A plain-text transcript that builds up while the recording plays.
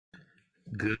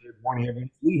Good morning,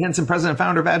 everyone. Lee Henson, President and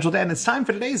Founder of AgileDad, and it's time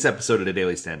for today's episode of the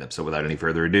Daily Stand-Up. So without any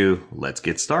further ado, let's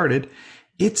get started.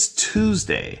 It's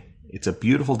Tuesday. It's a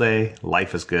beautiful day.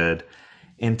 Life is good.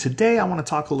 And today I want to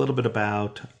talk a little bit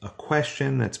about a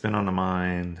question that's been on the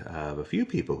mind of a few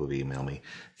people who've emailed me,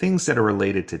 things that are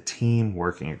related to team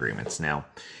working agreements. Now,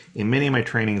 in many of my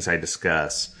trainings, I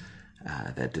discuss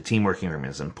that the team working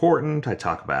agreement is important. I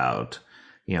talk about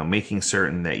making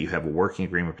certain that you have a working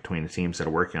agreement between the teams that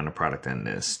are working on the product and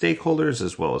the stakeholders,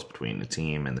 as well as between the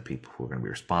team and the people who are going to be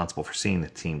responsible for seeing the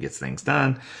team gets things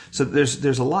done. So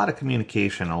there's a lot of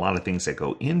communication, a lot of things that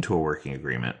go into a working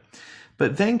agreement.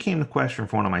 But then came the question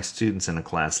from one of my students in a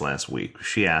class last week.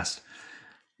 She asked,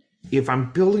 if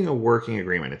I'm building a working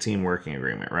agreement, a team working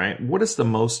agreement, right? What is the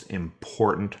most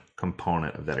important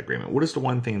component of that agreement? What is the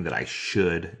one thing that I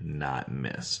should not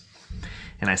miss?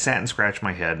 And I sat and scratched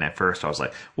my head, and at first I was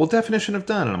like, well, definition of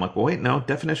done. And I'm like, well, wait, no,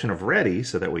 definition of ready,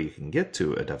 so that way you can get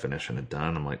to a definition of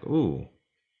done. I'm like,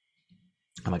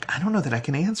 I don't know that I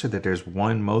can answer that there's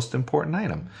one most important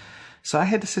item. So I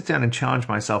had to sit down and challenge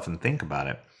myself and think about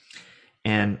it.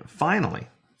 And finally,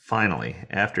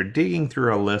 after digging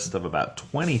through a list of about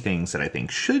 20 things that I think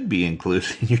should be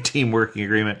included in your team working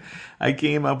agreement, I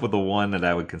came up with the one that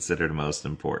I would consider the most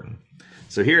important.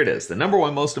 So here it is. The number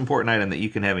one most important item that you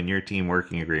can have in your team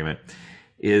working agreement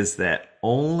is that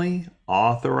only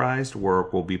authorized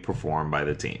work will be performed by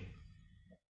the team.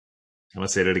 I'm going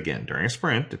to say that again. During a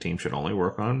sprint, the team should only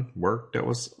work on work that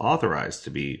was authorized to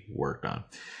be worked on.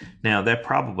 Now, that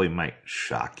probably might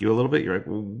shock you a little bit. You're like,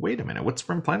 well, wait a minute. What's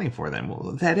sprint planning for then?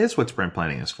 Well, that is what sprint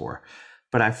planning is for.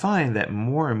 But I find that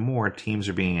more and more teams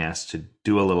are being asked to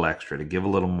do a little extra, to give a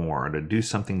little more, to do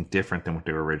something different than what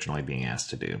they were originally being asked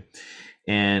to do.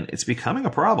 And it's becoming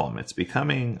a problem. It's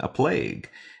becoming a plague.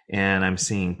 And I'm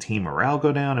seeing team morale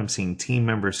go down. I'm seeing team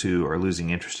members who are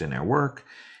losing interest in their work.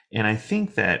 And I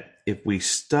think that if we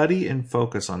study and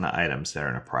focus on the items that are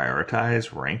in a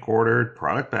prioritized, rank ordered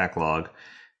product backlog,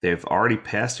 they've already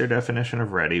passed their definition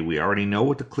of ready. We already know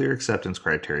what the clear acceptance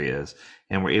criteria is,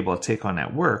 and we're able to take on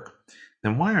that work.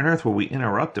 Then why on earth will we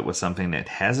interrupt it with something that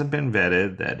hasn't been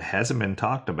vetted, that hasn't been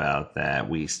talked about, that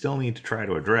we still need to try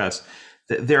to address?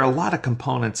 There are a lot of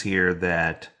components here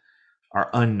that are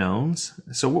unknowns.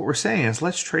 So what we're saying is,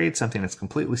 let's trade something that's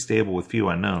completely stable with few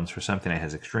unknowns for something that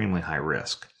has extremely high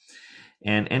risk.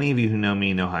 And any of you who know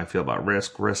me know how I feel about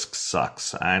risk. Risk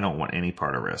sucks. I don't want any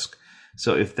part of risk.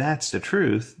 So if that's the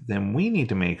truth, then we need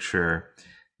to make sure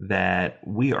that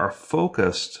we are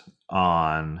focused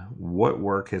on what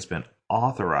work has been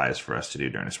authorized for us to do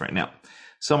during this right now.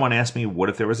 Someone asked me, what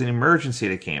if there was an emergency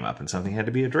that came up and something had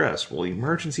to be addressed? Well,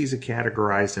 emergencies are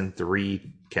categorized in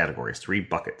three categories, three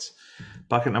buckets.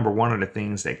 Bucket number one are the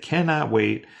things that cannot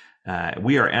wait.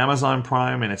 We are Amazon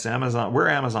Prime and it's Amazon. We're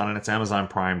Amazon and it's Amazon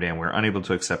Prime Day, and we're unable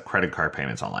to accept credit card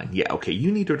payments online. Yeah, okay,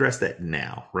 you need to address that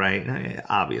now, right?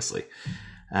 Obviously.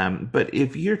 But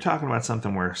if you're talking about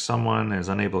something where someone is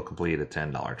unable to complete a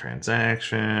 $10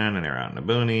 transaction and they're out in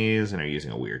the boonies and they're using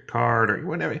a weird card or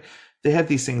whatever, they have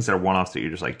these things that are one-offs that you're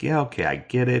just like, yeah, okay, I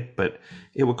get it, but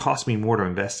it would cost me more to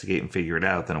investigate and figure it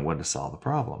out than it would to solve the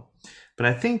problem. But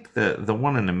I think the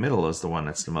one in the middle is the one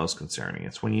that's the most concerning.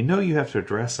 It's when you know you have to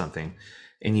address something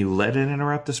and you let it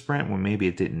interrupt the sprint when maybe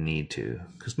it didn't need to.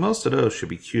 Because most of those should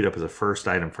be queued up as a first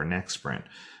item for next sprint.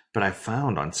 But I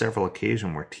found on several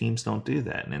occasions where teams don't do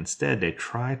that. And instead, they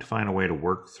try to find a way to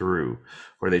work through,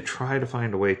 or they try to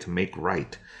find a way to make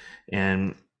right.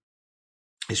 And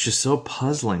it's just so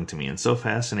puzzling to me and so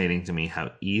fascinating to me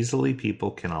how easily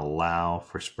people can allow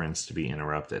for sprints to be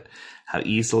interrupted, how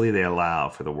easily they allow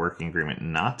for the working agreement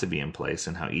not to be in place,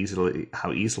 and how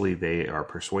easily they are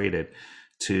persuaded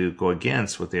to go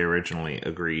against what they originally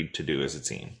agreed to do as a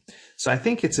team. So I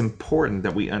think it's important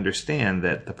that we understand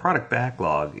that the product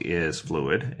backlog is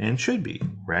fluid and should be,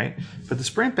 right? But the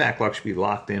sprint backlog should be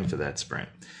locked in for that sprint.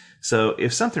 So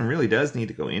if something really does need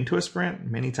to go into a sprint,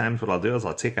 many times what I'll do is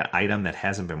I'll take an item that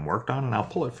hasn't been worked on and I'll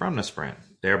pull it from the sprint,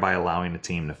 thereby allowing the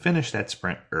team to finish that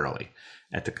sprint early.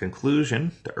 At the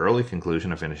conclusion, the early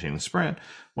conclusion of finishing the sprint,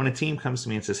 when a team comes to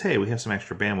me and says, hey, we have some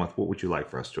extra bandwidth, what would you like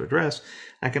for us to address?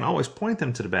 I can always point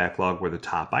them to the backlog where the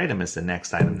top item is the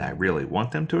next item that I really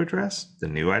want them to address, the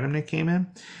new item that came in.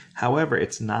 However,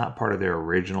 it's not part of their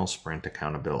original sprint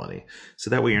accountability. So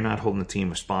that way you're not holding the team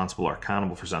responsible or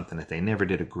accountable for something that they never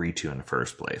did agree to in the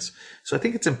first place. So I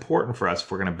think it's important for us, if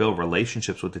we're going to build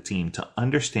relationships with the team, to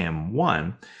understand,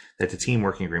 one, that the team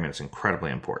working agreement is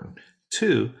incredibly important.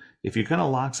 Two, if you're going to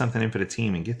lock something in for the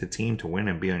team and get the team to win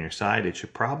and be on your side, it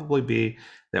should probably be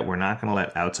that we're not going to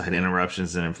let outside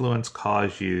interruptions and influence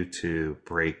cause you to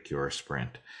break your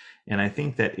sprint. And I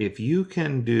think that if you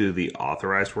can do the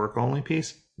authorized work only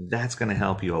piece, that's going to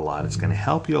help you a lot. It's going to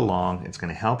help you along. It's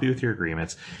going to help you with your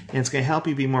agreements, and it's going to help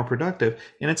you be more productive.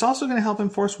 And it's also going to help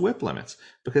enforce WIP limits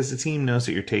because the team knows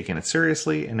that you're taking it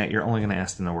seriously and that you're only going to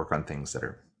ask them to work on things that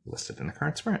are listed in the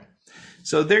current sprint.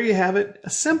 So there you have it.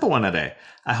 A simple one today.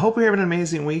 I hope you're having an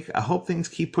amazing week. I hope things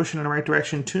keep pushing in the right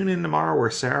direction. Tune in tomorrow where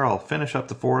Sarah will finish up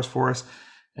the 4s for us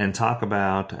and talk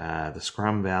about the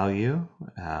Scrum value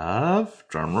of,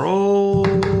 drum roll,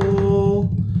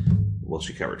 well,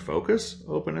 she covered focus,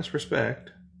 openness,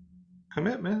 respect,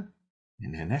 commitment,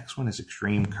 and the next one is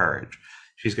extreme courage.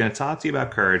 She's going to talk to you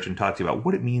about courage and talk to you about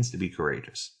what it means to be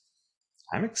courageous.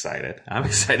 I'm excited. I'm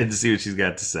excited to see what she's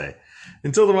got to say.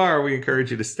 Until tomorrow, we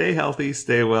encourage you to stay healthy,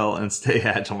 stay well, and stay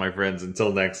agile, my friends.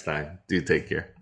 Until next time, do take care.